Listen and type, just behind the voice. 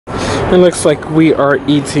It looks like we are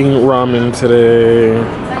eating ramen today.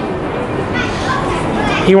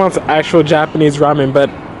 He wants actual Japanese ramen, but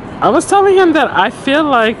I was telling him that I feel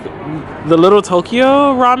like the Little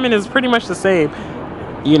Tokyo ramen is pretty much the same.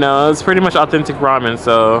 You know, it's pretty much authentic ramen.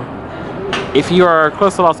 So if you are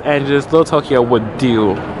close to Los Angeles, Little Tokyo would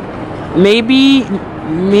do. Maybe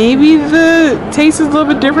the taste is a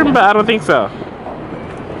little bit different, but I don't think so.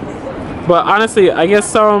 But honestly, I guess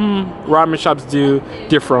some ramen shops do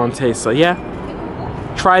differ on taste. So yeah,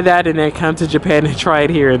 try that and then come to Japan and try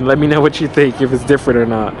it here and let me know what you think, if it's different or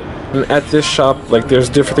not. And at this shop, like, there's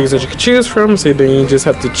different things that you can choose from, so then you just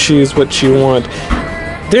have to choose what you want.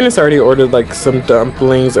 Dennis already ordered like some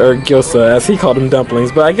dumplings, or gyoza as he called them,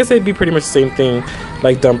 dumplings, but I guess they'd be pretty much the same thing,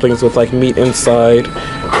 like dumplings with like meat inside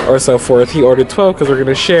or so forth. He ordered 12 because we're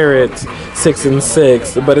gonna share it 6 and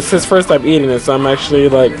 6, but it's his first time eating it, so I'm actually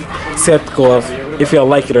like skeptical of if he'll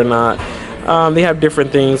like it or not. They have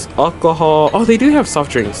different things, alcohol. Oh, they do have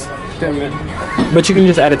soft drinks, but you can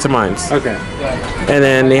just add it to mine. Okay. And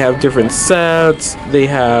then they have different sets. They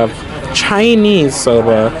have Chinese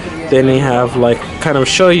soba, then they have like kind of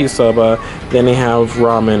shoyu soba, then they have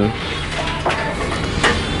ramen.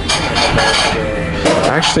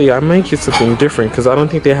 Actually, I might get something different because I don't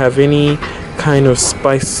think they have any kind of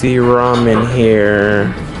spicy ramen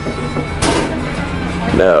here.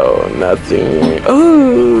 No, nothing.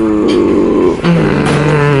 Oh,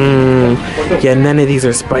 yeah, none of these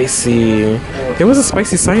are spicy. There was a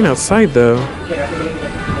spicy sign outside though.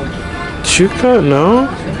 Chuka? No?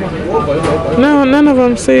 No, none of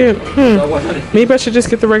them say it. Maybe I should just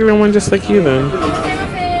get the regular one just like you then.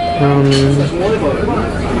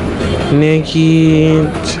 Negi.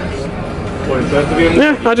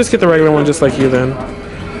 Yeah, I'll just get the regular one just like you then.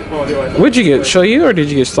 What'd you get? Shoyu or did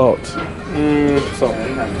you get salt? Salt.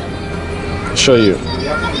 Shoyu.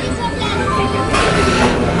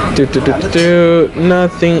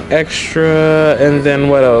 Nothing extra. And then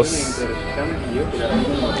what else?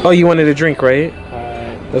 Oh, you wanted a drink, right?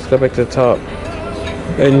 Let's go back to the top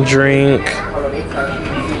and drink.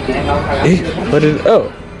 What is?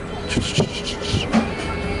 Oh.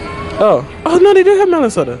 Oh no, they do have melon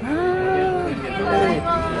soda.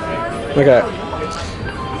 Okay.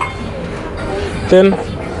 Then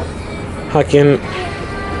Hakken,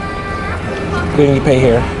 then you pay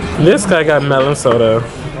here. This guy got melon soda.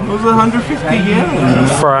 It was 150 yen.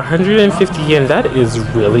 For 150 yen, that is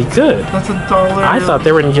really good. That's $1. I thought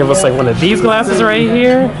they were gonna give us like one of these glasses right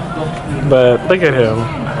here, but look at him.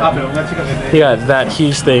 He got that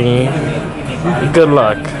huge thing. Good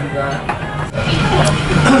luck.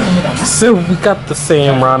 So we got the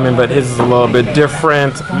same ramen, but his is a little bit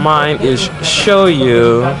different. Mine is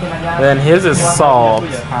shoyu, then his is salt.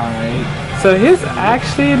 So his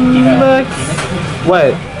actually looks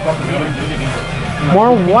what?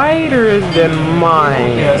 More whiter than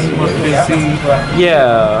mine.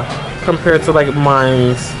 Yeah, compared to like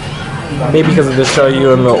mine's. Maybe because of the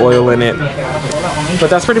shoyu and the oil in it. But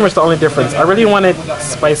that's pretty much the only difference. I really wanted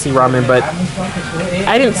spicy ramen, but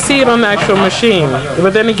I didn't see it on the actual machine.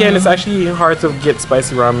 But then again, it's actually hard to get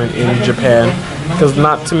spicy ramen in Japan because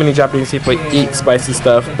not too many Japanese people eat spicy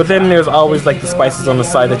stuff. But then there's always like the spices on the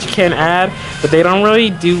side that you can add, but they don't really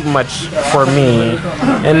do much for me.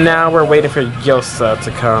 And now we're waiting for gyoza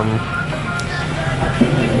to come.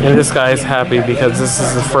 And this guy is happy because this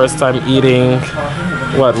is his first time eating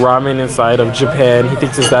ramen inside of Japan. He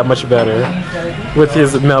thinks it's that much better with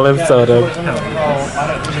his melon soda.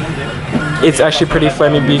 It's actually pretty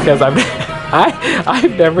funny because I've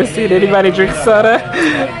never seen anybody drink soda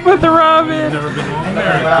with the ramen,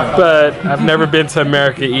 but I've never been to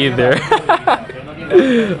America either.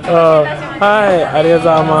 Oh, hi,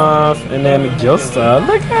 arigatou. And then gyoza.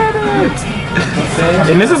 Look at it.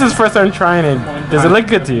 And this is his first time trying it. Does it look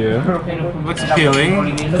good to you? It looks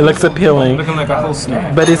appealing. It looks appealing. Looking like a whole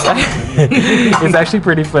snack. But it's actually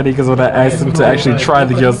pretty funny because when I asked him to actually try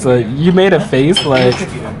the gyoza, you made a face like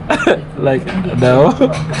like no.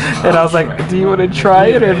 And I was like, do you want to try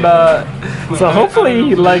it or not? So hopefully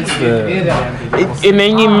he likes it. And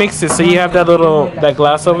then you mix it. So you have that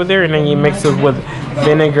glass over there, and then you mix it with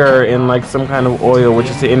vinegar and like some kind of oil, which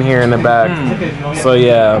is in here in the back. So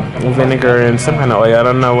yeah, vinegar and some kind of oil. I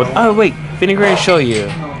don't know what. Oh wait, vinegar and shoyu.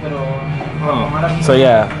 So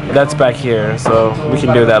yeah, that's back here. So we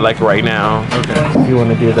can do that like right now. Okay. If you want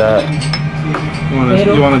to do that.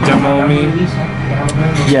 You want to demo me?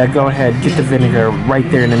 Yeah, go ahead. Get the vinegar right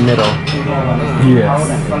there in the middle. Yes.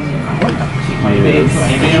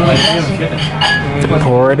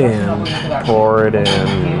 Pour it in. Pour it in.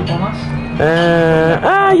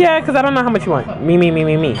 Yeah, because I don't know how much you want. Me.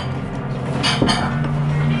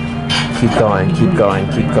 keep going, keep going,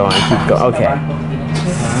 keep going, keep going. Okay.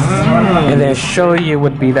 And then shoyu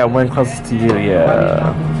would be that one closest to you.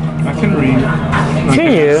 Yeah. I can read.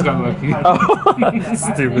 Can you? Just got lucky. Oh,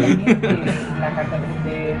 stupid. Is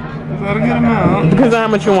that a good amount? Depends on how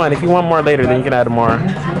much you want. If you want more later, then you can add more.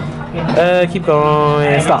 Keep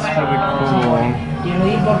going. Stop. That's really cool.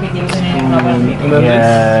 And then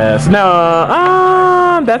Yes. No.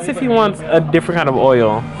 That's if you want a different kind of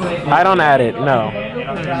oil. I don't add it. No.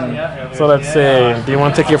 So let's see. Do you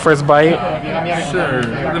want to take your first bite? sure.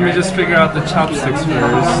 Let me just figure out the chopsticks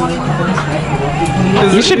first.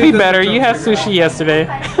 You should be better. You had sushi yesterday.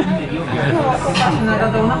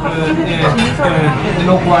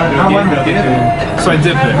 So I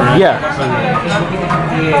dip it, right? Yeah.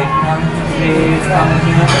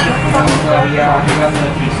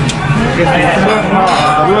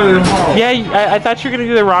 Yeah, I thought you were gonna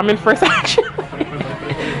do the ramen first. Actually,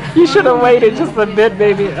 you should have waited just a bit,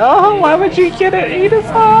 baby. Oh, why would you get it? Eat it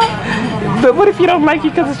hot. But what if you don't like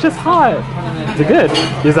it because it's just hot? Is it good?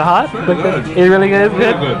 Is it hot? Good. It's really good. It's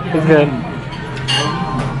good. Really good. It's good.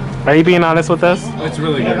 Are you being honest with us? It's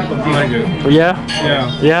really good. I like it. Yeah.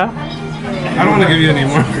 Yeah. Yeah. I don't want to give you any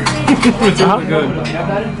more. It's really good.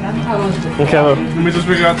 Okay. Let me just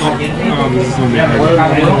figure out the. This is gonna be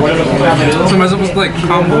hard. So am I supposed to like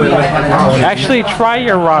combo it? Actually, try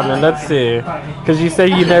your ramen. Let's see. Because you said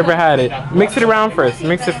you never had it. Mix it around first.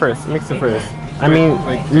 Mix it first. Mix it first. I mean,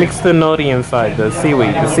 mix the nori inside, the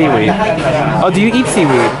seaweed. The seaweed. Oh, do you eat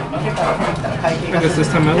seaweed? I guess this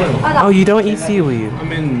time I will. Oh, you don't eat seaweed. I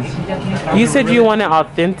mean, You said you want an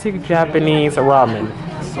authentic Japanese ramen.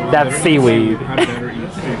 That's seaweed. I better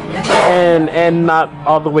eat seaweed. And not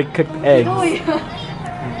all the way cooked eggs.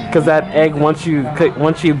 Because that egg, once you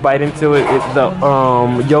bite into it, the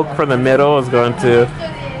yolk from the middle is going to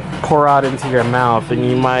pour out into your mouth, and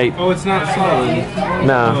you might. Oh, it's not solid.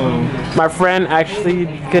 No, Oh. my friend actually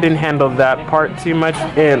couldn't handle that part too much,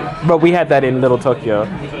 but we had that in Little Tokyo.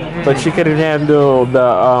 But she couldn't handle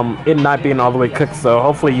the it not being all the way cooked. So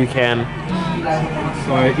hopefully you can.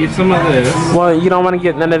 So I eat some of this. Well, you don't want to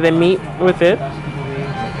get none of the meat with it.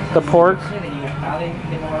 The pork.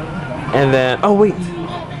 And then, oh wait.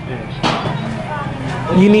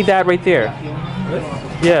 You need that right there.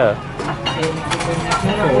 Yeah.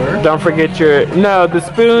 Don't forget the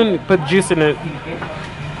spoon, put juice in it.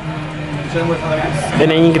 And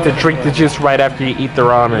then you get to drink the juice right after you eat the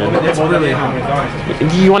ramen. It's really hot.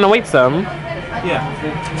 Do you want to wait some? Yeah.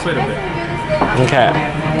 Let's wait a bit. Okay.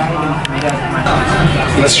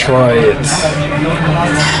 Let's try it.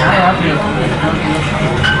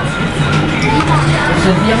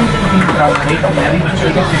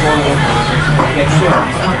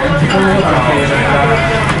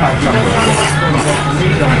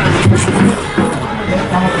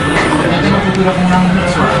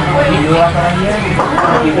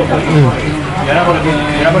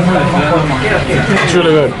 It's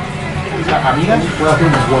really good.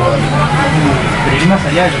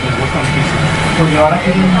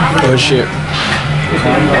 Oh shit.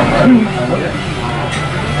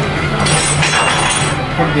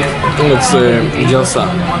 Let's say gyoza.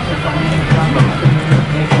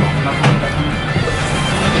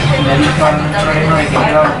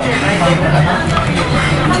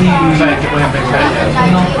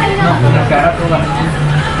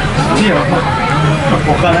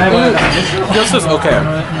 Gyoza's okay.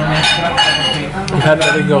 I've had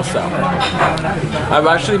other gyoza. I've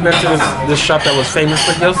actually been to this shop that was famous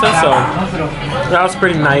for gyoza, so that was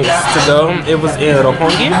pretty nice to go. It was in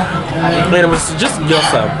Roppongi, and it was just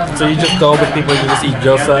gyoza. So you just go with people, you just eat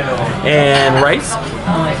gyoza and rice.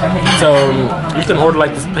 So you can order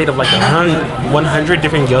like this plate of like 100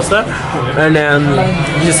 different gyoza, and then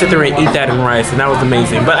you just sit there and eat that in rice, and that was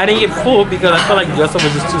amazing. But I didn't get full because I felt like gyoza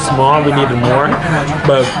was just too small. We needed more,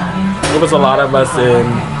 but it was a lot of us, and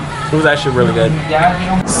it was actually really good.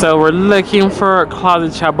 So we're looking for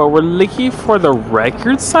Closet Chow, but we're looking for the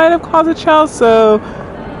record side of Closet Chow. So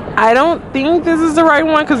I don't think this is the right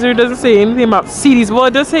one because there doesn't say anything about CDs. Well,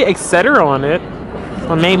 it does say etc. on it.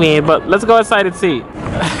 Well, maybe, but let's go outside and see.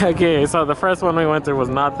 Okay, so the first one we went to was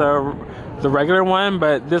not the regular one,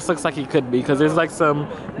 but this looks like it could be because there's like some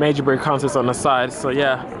Major Bird concerts on the side. So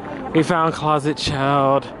yeah, we found Closet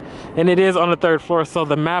Child, and it is on the 3rd floor. So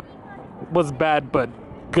the map was bad, but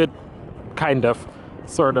good, kind of,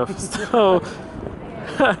 sort of. So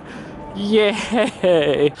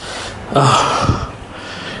yay! Oh.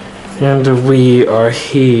 And we are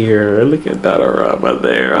here. Look at Diaura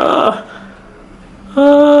there.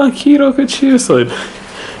 Keto Kachu. So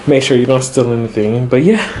make sure you don't steal anything. But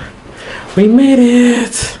yeah, we made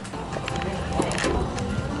it.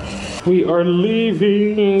 We are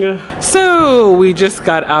leaving. So we just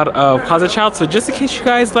got out of Closet Child. So just in case you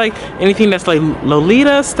guys like anything that's like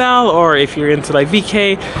Lolita style, or if you're into like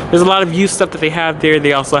VK, there's a lot of used stuff that they have there.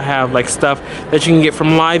 They also have like stuff that you can get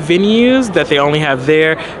from live venues that they only have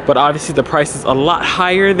there, but obviously the price is a lot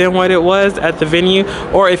higher than what it was at the venue.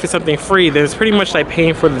 Or if it's something free, then it's pretty much like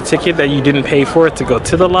paying for the ticket that you didn't pay for to go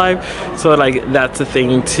to the live. So like that's a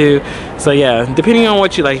thing too. So yeah, depending on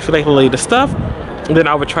what you like, if you like Lolita stuff, then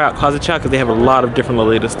I would try out Closet Child because they have a lot of different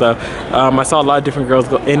Lolita stuff. I saw a lot of different girls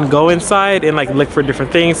go inside and like look for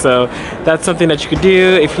different things. So that's something that you could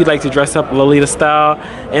do if you like to dress up Lolita style.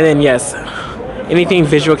 And then yes, anything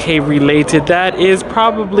Visual K related that is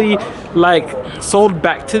probably like sold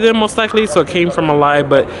back to them most likely. So it came from a live,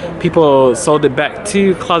 but people sold it back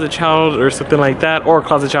to Closet Child or something like that, or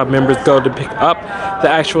Closet Child members go to pick up the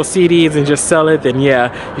actual CDs and just sell it, then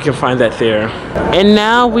yeah, you can find that there. And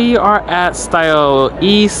now we are at Style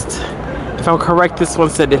East. If I'm correct, this one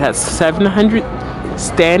said it has 700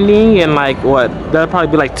 standing and like what, that'll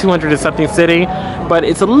probably be like 200 and something sitting, but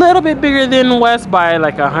it's a little bit bigger than West by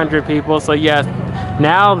like 100 people. So yeah,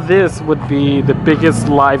 now this would be the biggest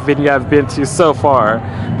live venue I've been to so far,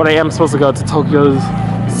 but I am supposed to go to Tokyo's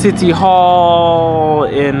City Hall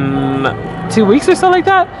in 2 weeks or so like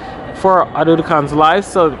that for Arurukan's live,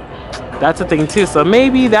 so that's a thing too. So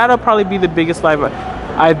maybe that'll probably be the biggest live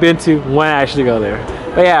I've been to when I actually go there.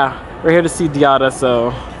 But yeah, we're here to see Diaura,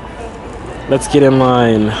 so let's get in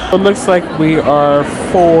line. It looks like we are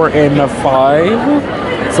 4 and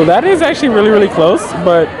 5, so that is actually really close.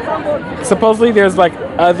 But supposedly there's like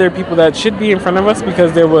other people that should be in front of us,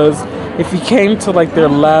 because there was, if you came to like their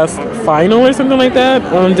last final or something like that,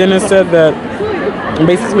 Dennis said that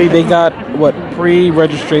basically they got what,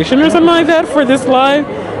 pre-registration or something like that for this live.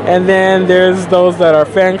 And then there's those that are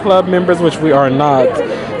fan club members, which we are not.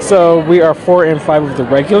 So we are 4 and 5 of the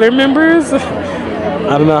regular members.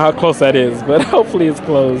 I don't know how close that is, but hopefully it's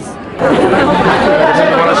close. I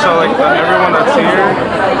just want to show like everyone that's here.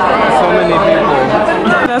 So many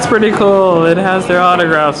people. That's pretty cool. It has their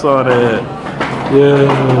autographs on it. Yeah.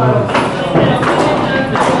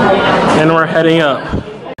 And we're heading up.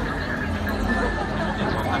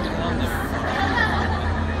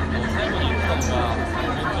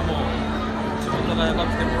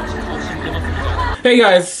 Hey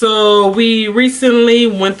guys, so we recently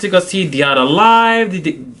went to go see Diaura live.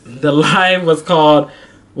 The live was called,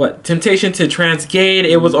 what, Temptation to Transgate.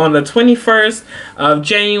 It was on the 21st of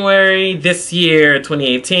January this year,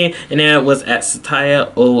 2018, and it was at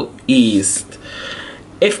Sataya O East.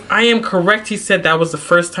 If I am correct, he said that was the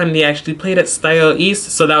first time they actually played at Sataya O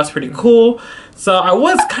East, so that was pretty cool. So I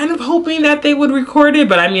was kind of hoping that they would record it,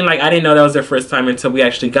 but I mean, like, I didn't know that was their first time until we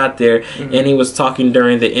actually got there, and he was talking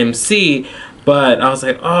during the MC. But I was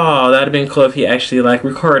like, oh, that'd have been cool if he actually like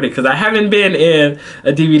recorded, because I haven't been in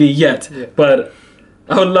a DVD yet, but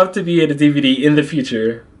I would love to be in a DVD in the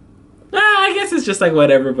future. I guess it's just like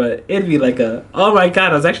whatever, but it'd be like a, oh my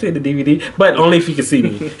god, I was actually in the DVD, but only if you can see me.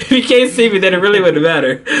 If you can't see me, then it really wouldn't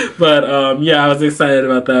matter. But yeah, I was excited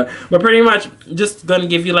about that. But pretty much just gonna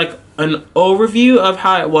give you like an overview of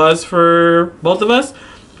how it was for both of us,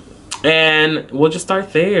 and we'll just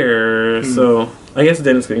start there. So I guess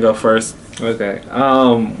Dennis can go first. Okay.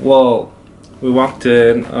 Well, we walked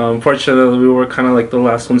in. Fortunately, we were kind of like the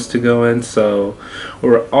last ones to go in, so we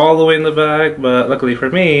were all the way in the back. But luckily for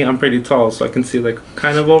me, I'm pretty tall, so I can see like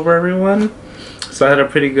kind of over everyone. So I had a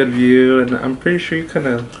pretty good view, and I'm pretty sure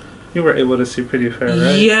you were able to see pretty fair,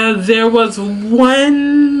 right? Yeah, there was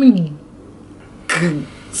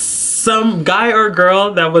some guy or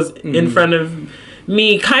girl that was in front of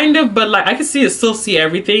me, kind of, but like I could still see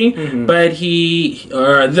everything. But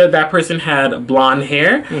that person had blonde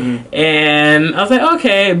hair, and I was like,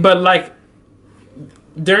 okay. But like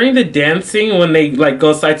during the dancing, when they like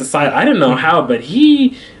go side to side, I don't know how, but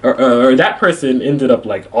he or that person ended up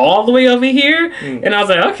like all the way over here, and I was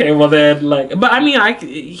like, okay, well then, like, but I mean,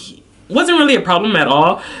 it wasn't really a problem at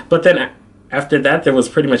all. But then after that, there was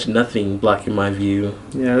pretty much nothing blocking my view.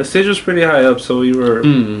 Yeah, the stage was pretty high up, so we were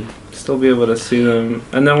still be able to see them.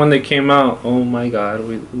 And then when they came out, oh my god,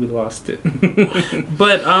 we lost it.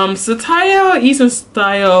 But Sataya East and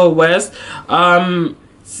Sataya West,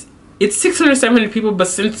 it's 600, 700 people, but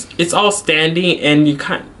since it's all standing and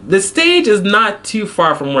the stage is not too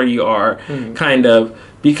far from where you are, kind of,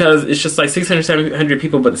 because it's just like 600, 700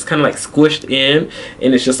 people, but it's kind of like squished in,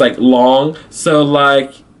 and it's just like long. So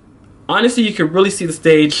like, honestly, you could really see the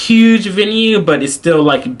stage. Huge venue, but it's still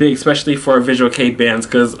like big, especially for Visual K bands,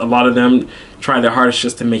 because a lot of them try their hardest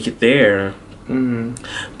just to make it there.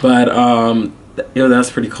 But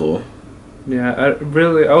that's pretty cool. Yeah,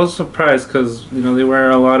 I was surprised because they wear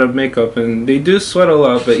a lot of makeup and they do sweat a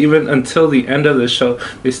lot, but even until the end of the show,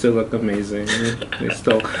 they still look amazing. They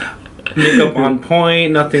still makeup on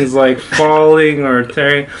point. Nothing's like falling or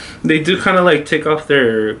tearing. They do kind of like take off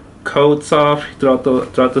their coats off throughout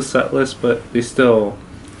the set list, but they still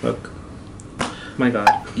look. My God.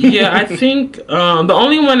 Yeah, I think the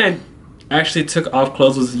only one that actually took off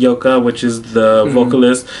clothes was Yoka, which is the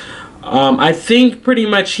vocalist. I think pretty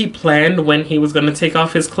much he planned when he was going to take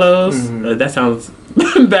off his clothes. That sounds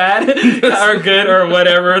bad or good or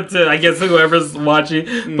whatever to, I guess, whoever's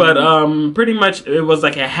watching. But pretty much it was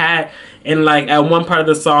like a hat. And like at one part of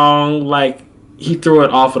the song, like he threw it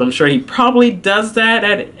off. And I'm sure he probably does that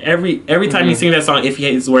at every time he sings that song if he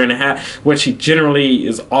is wearing a hat. Which he generally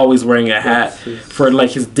is always wearing a hat for like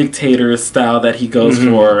his dictator style that he goes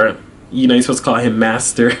for. You're supposed to call him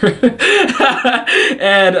master.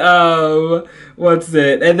 And what's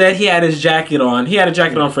it? And then he had his jacket on. He had a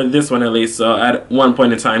jacket on for this one at least. So at one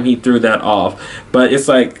point in time, he threw that off. But it's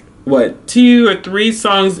like what, 2 or 3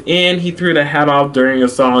 songs in, he threw the hat off during a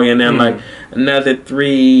song, and then like another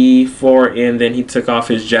 3, 4 in, then he took off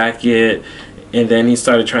his jacket. And then he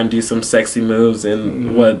started trying to do some sexy moves,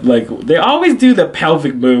 and like they always do the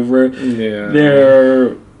pelvic move where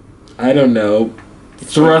they're, I don't know,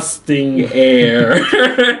 thrusting air.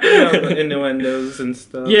 The innuendos and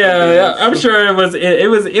stuff. Yeah, I'm sure it was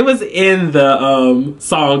in the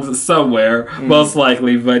songs somewhere, most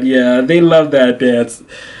likely. But yeah, they love that dance.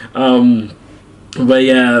 But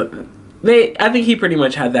yeah, I think he pretty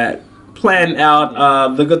much had that planned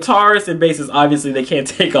out. The guitarists and bassists, obviously they can't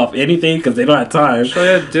take off anything because they don't have time.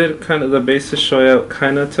 Shoya did kind of, the bassist Shoya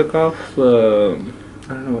kind of took off the, I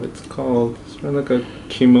don't know what it's called. It's kind of like a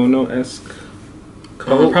kimono-esque.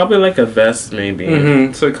 Probably like a vest,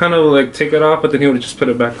 maybe. So he kind of like take it off, but then he would just put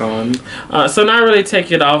it back on. So not really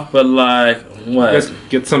take it off, but like what? Just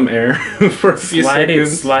get some air for a few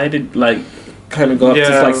seconds. Slide it, like kind of go up,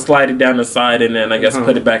 just like slide it down the side, and then I guess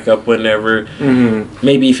put it back up whenever.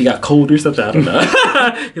 Maybe if he got cold or something, I don't know.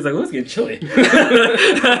 He's like, "Oh, it's getting chilly."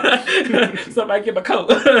 Somebody get my coat.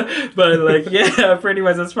 But like, yeah, pretty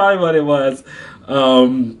much that's probably what it was.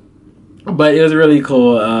 But it was really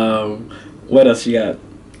cool. What else you got?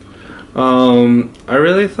 I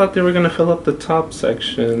really thought they were gonna fill up the top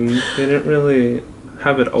section. They didn't really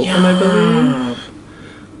have it open, I believe.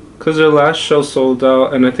 Because their last show sold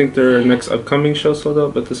out, and I think their next upcoming show sold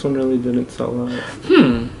out, but this one really didn't sell out.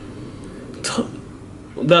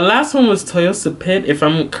 The last one was Toyosa Pit, if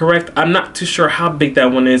I'm correct. I'm not too sure how big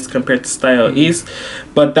that one is compared to Style East,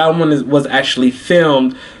 but that one was actually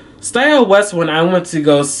filmed. Style West, when I went to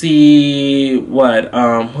go see who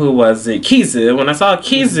was it? Kizu. When I saw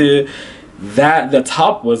Kizu, the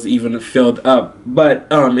top was even filled up, but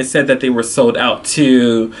it said that they were sold out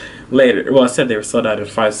too later. Well, it said they were sold out in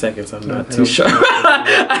 5 seconds. I'm not too sure,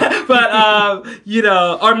 but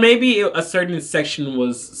or maybe a certain section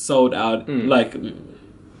was sold out. Like,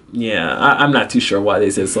 yeah, I'm not too sure why they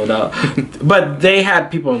said sold out, but they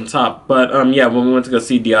had people on top. But yeah, when we went to go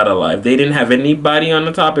see Diaura live, they didn't have anybody on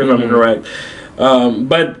the top, if I'm correct.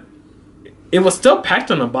 But it was still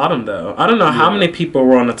packed on the bottom, though. I don't know how many people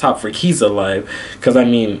were on the top for Kiza live, because I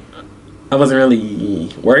mean, I wasn't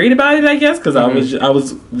really worried about it, I guess, because I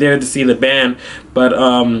was there to see the band. But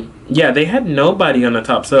yeah, they had nobody on the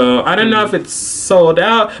top, so I don't know if it's sold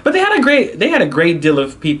out. But they had a great deal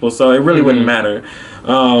of people, so it really wouldn't matter.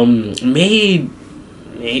 Made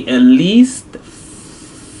at least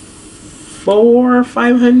 400 or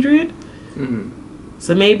 500.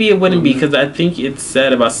 So maybe it wouldn't be, because I think it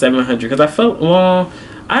said about 700. Because I felt, well,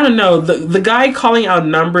 I don't know. The guy calling out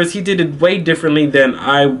numbers, he did it way differently than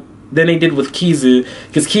they did with Kizu,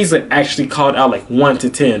 because Kizu actually called out like 1 to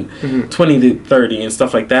 10, 20 to 30, and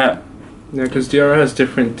stuff like that. Yeah, because Diaura has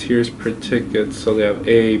different tiers per ticket, so they have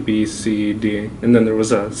A, B, C, D, and then there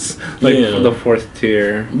was us, like the 4th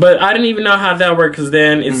tier. But I didn't even know how that worked, because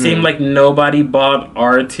then it seemed like nobody bought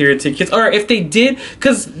our tier tickets, or if they did,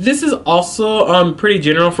 because this is also pretty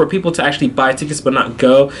general for people to actually buy tickets but not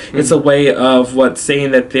go. It's a way of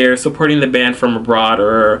saying that they're supporting the band from abroad,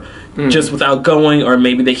 or just without going, or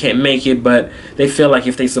maybe they can't make it, but they feel like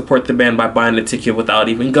if they support the band by buying the ticket without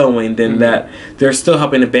even going, then that they're still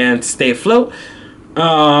helping the band stay afloat.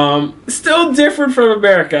 Still different from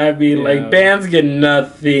America. I mean, like, bands get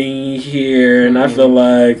nothing here, and I feel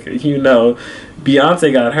like,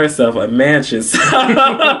 Beyonce got herself a mansion.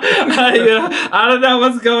 I don't know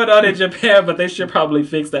what's going on in Japan, but they should probably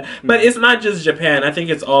fix that. But it's not just Japan. I think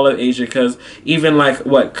it's all of Asia, because even like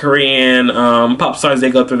Korean pop stars, they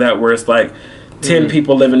go through that where it's like 10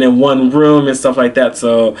 people living in one room and stuff like that.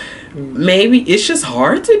 So maybe it's just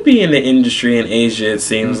hard to be in the industry in Asia. It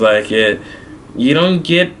seems like it. You don't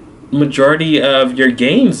get majority of your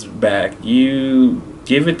gains back. You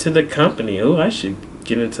give it to the company. Oh, I should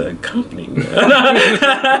get into a company. But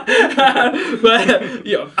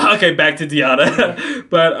okay, back to Diaura.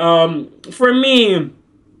 But for me,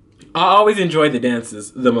 I always enjoy the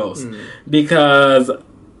dances the most because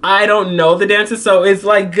I don't know the dances, so it's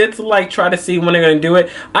like good to like try to see when they're gonna do it.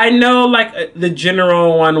 I know like the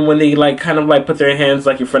general one when they like kind of like put their hands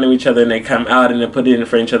like in front of each other and they come out, and then put it in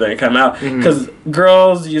front of each other and come out, because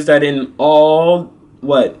girls use that in all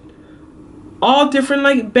different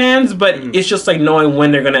like bands, but it's just like knowing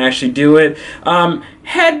when they're gonna actually do it.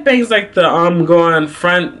 Headbangs like the going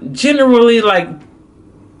front, generally like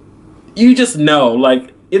you just know,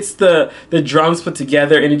 like it's the drums put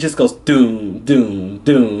together and it just goes doom doom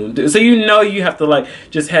doom, doom. So you know you have to like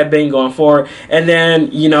just headbang going forward, and then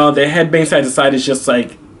you know the headbang side to side is just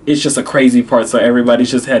like, it's just a crazy part, so everybody's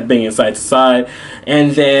just headbanging side to side.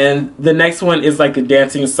 And then the next one is like the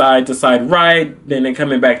dancing side to side right, then they're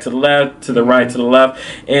coming back to the left, to the right, to the left.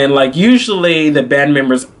 And like usually the band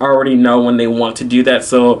members already know when they want to do that,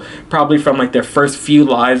 so probably from like their first few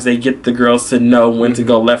lives they get the girls to know when to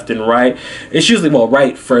go left and right. It's usually, well,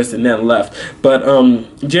 right first and then left, but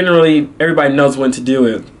generally everybody knows when to do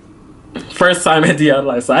it. First time at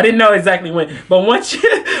Diaura, so I didn't know exactly when, but once you do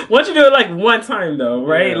it like one time though,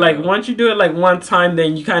 right? Like once you do it like one time,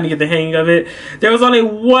 then you kind of get the hang of it. There was only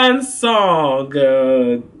one song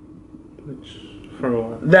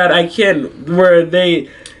that I can't, where they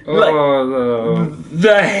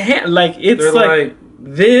the hand, like it's like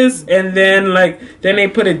this, and then then they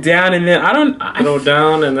put it down, and then I go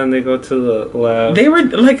down, and then they go to the left. They were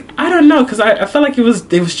like, I don't know, because I felt like it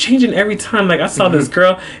was changing every time. Like I saw this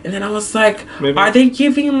girl, and then I was like, are they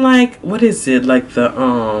giving like, what is it, like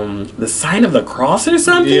the sign of the cross or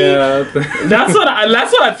something? Yeah, that's what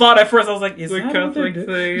I thought at first. I was like, is the that Catholic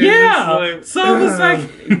thing? Yeah. Like, so I was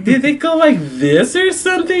like, did they go like this or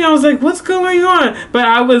something? I was like, what's going on? But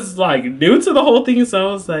I was like new to the whole thing, so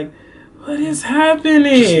I was like, what is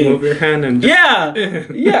happening? Just move your hand and yeah.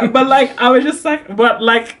 But like I was just like, but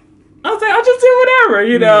like I was like, I'll just do whatever,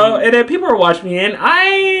 you know. And then people were watching me, and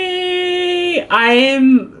I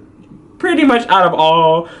am pretty much, out of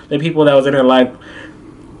all the people that was in her life,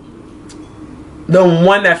 the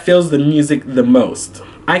one that feels the music the most.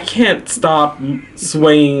 I can't stop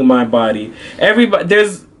swaying my body. Everybody,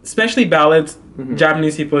 there's especially ballads.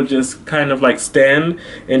 Japanese people just kind of like stand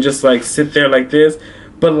and just like sit there like this.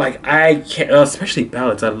 But like I can't, especially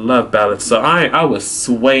ballads. I love ballads, so I was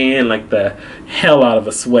swaying like the hell out of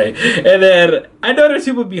a sway. And then I know there's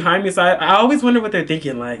people behind me, so I always wonder what they're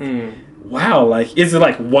thinking. Like, wow, like is it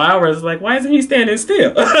like wow, or is it like, why isn't he standing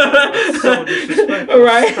still? So disrespectful.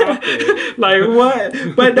 Right? Like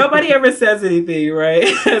what? But nobody ever says anything, right?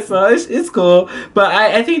 So it's cool. But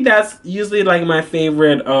I think that's usually like my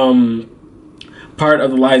favorite part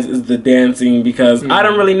of the lives is the dancing, because I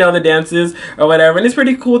don't really know the dances or whatever, and it's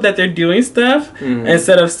pretty cool that they're doing stuff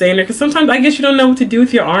instead of staying there, because sometimes I guess you don't know what to do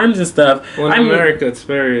with your arms and stuff. Well, in America it's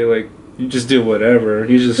very like, you just do whatever,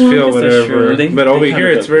 you just feel whatever. But over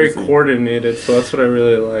here it's very coordinated, so that's what I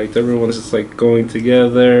really liked. Everyone's just like going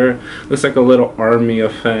together. Looks like a little army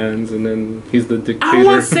of fans, and then he's the dictator. I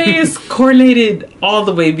won't say it's coordinated all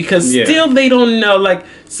the way, because still they don't know. Like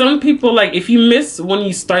some people, like if you miss when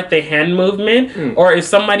you start the hand movement, or if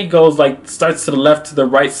somebody goes like starts to the left, to the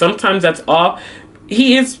right, sometimes that's off.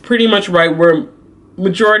 He is pretty much right, where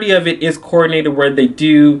majority of it is coordinated, where they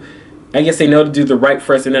do, I guess they know to do the right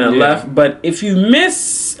first and then the left. But if you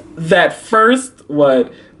miss that first,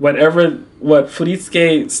 whatever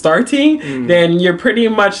Fritsuke starting, then you're pretty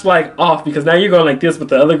much like off, because now you're going like this, but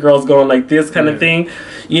the other girl's going like this kind of thing.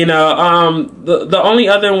 You know, the only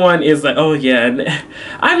other one is like, oh yeah,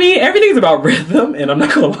 I mean everything's about rhythm, and I'm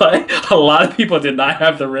not gonna lie, a lot of people did not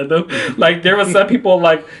have the rhythm. Like there was some people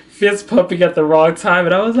like fist pumping at the wrong time,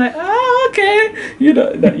 and I was like, oh, okay, you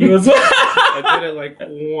know, that you was. I did it like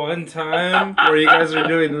one time where you guys were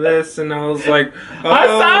doing this, and I was like, oh. I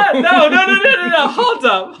saw it. No,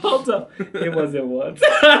 hold up, it wasn't once.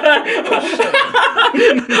 I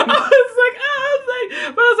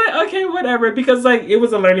was like, okay, whatever, because like it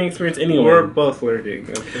was a learning experience anyway. We're both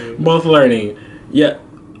learning. Okay. Both learning. Yeah,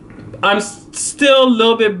 still a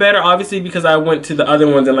little bit better, obviously, because I went to the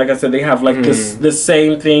other ones, and like I said, they have like the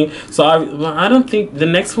same thing. So I don't think the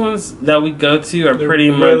next ones that we go to are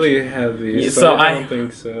pretty much really heavy. So I don't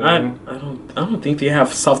think so. I don't think they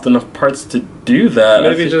have soft enough parts to do that.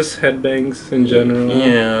 Maybe just headbangs in general.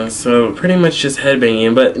 Yeah, so pretty much just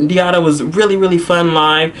headbanging. But Diaura was really, really fun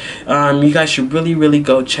live. You guys should really, really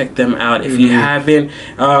go check them out if you haven't.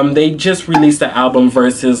 They just released the album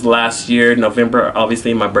Versus last year, November,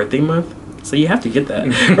 obviously my birthday month. So you have to get that,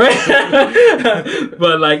 right?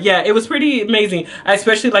 But like, yeah, it was pretty amazing. I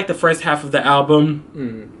especially like the first half of the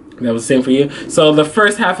album. That was the same for you. So the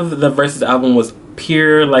first half of the Versus album was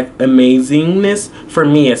pure like amazingness for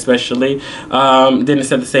me, especially. Didn't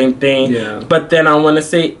say the same thing. Yeah. But then I want to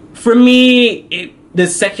say, for me, the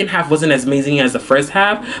second half wasn't as amazing as the first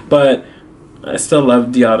half, but I still love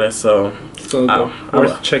Diaura, so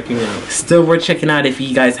worth checking out. Still worth checking out if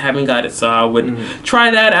you guys haven't got it. So I would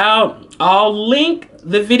try that out. I'll link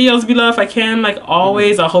the videos below if I can, like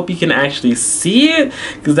always. I hope you can actually see it,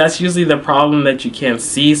 because that's usually the problem, that you can't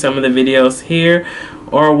see some of the videos here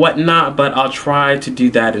or whatnot, but I'll try to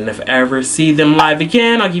do that. And if I ever see them live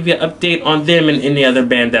again, I'll give you an update on them and any other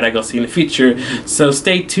band that I go see in the future. So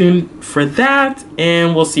stay tuned for that,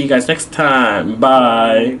 and we'll see you guys next time.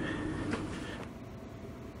 Bye.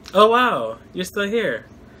 Oh wow, you're still here.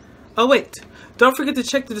 Oh wait, don't forget to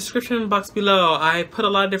check the description box below. I put a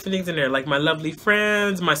lot of different things in there, like my lovely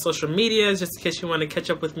friends, my social medias, just in case you want to catch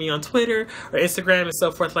up with me on Twitter or Instagram and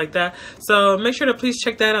so forth like that. So make sure to please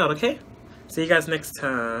check that out, okay? See you guys next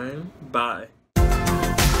time. Bye.